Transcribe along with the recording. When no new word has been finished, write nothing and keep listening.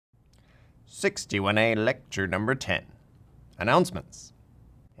61A Lecture Number 10. Announcements.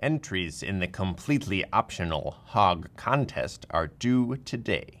 Entries in the completely optional Hog Contest are due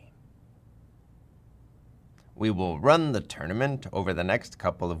today. We will run the tournament over the next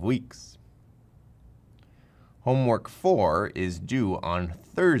couple of weeks. Homework 4 is due on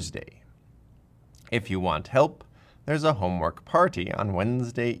Thursday. If you want help, there's a homework party on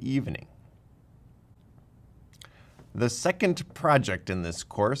Wednesday evening. The second project in this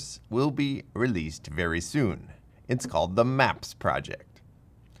course will be released very soon. It's called the MAPS project.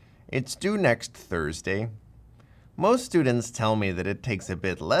 It's due next Thursday. Most students tell me that it takes a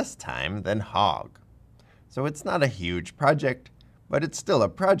bit less time than HOG. So it's not a huge project, but it's still a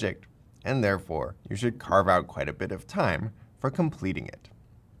project, and therefore you should carve out quite a bit of time for completing it.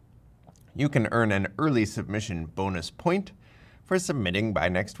 You can earn an early submission bonus point for submitting by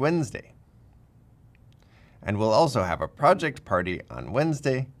next Wednesday. And we'll also have a project party on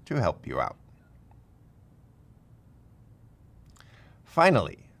Wednesday to help you out.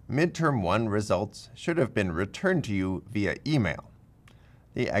 Finally, Midterm 1 results should have been returned to you via email.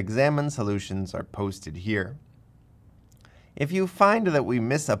 The exam solutions are posted here. If you find that we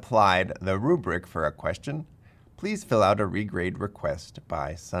misapplied the rubric for a question, please fill out a regrade request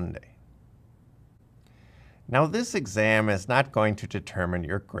by Sunday. Now, this exam is not going to determine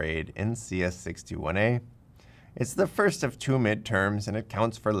your grade in CS61A. It's the first of 2 midterms, and it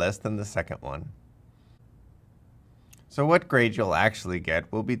counts for less than the second one. So what grade you'll actually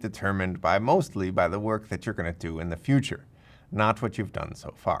get will be determined mostly by the work that you're going to do in the future, not what you've done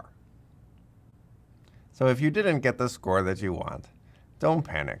so far. So if you didn't get the score that you want, don't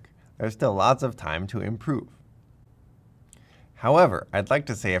panic. There's still lots of time to improve. However, I'd like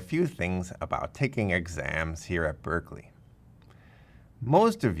to say a few things about taking exams here at Berkeley.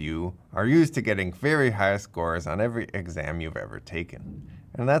 Most of you are used to getting very high scores on every exam you've ever taken.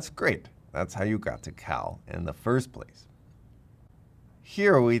 And that's great. That's how you got to Cal in the first place.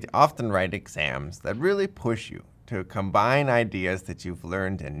 Here we often write exams that really push you to combine ideas that you've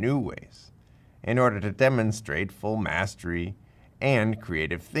learned in new ways in order to demonstrate full mastery and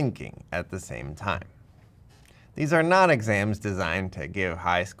creative thinking at the same time. These are not exams designed to give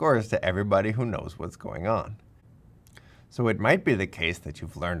high scores to everybody who knows what's going on. So it might be the case that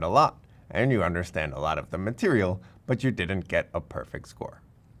you've learned a lot and you understand a lot of the material, but you didn't get a perfect score.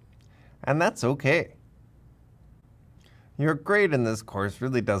 And that's okay. Your grade in this course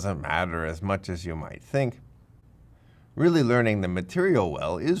really doesn't matter as much as you might think. Really learning the material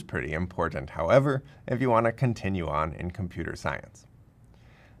well is pretty important, however, if you want to continue on in computer science.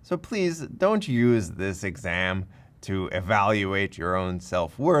 So please don't use this exam to evaluate your own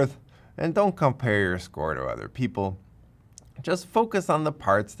self-worth, and don't compare your score to other people. Just focus on the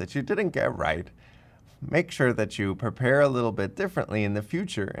parts that you didn't get right. Make sure that you prepare a little bit differently in the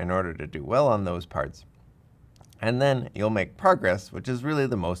future in order to do well on those parts. And then you'll make progress, which is really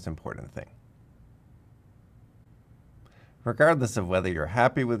the most important thing. Regardless of whether you're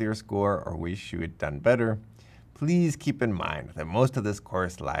happy with your score or wish you had done better, please keep in mind that most of this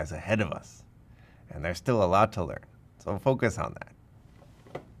course lies ahead of us, and there's still a lot to learn, so focus on that.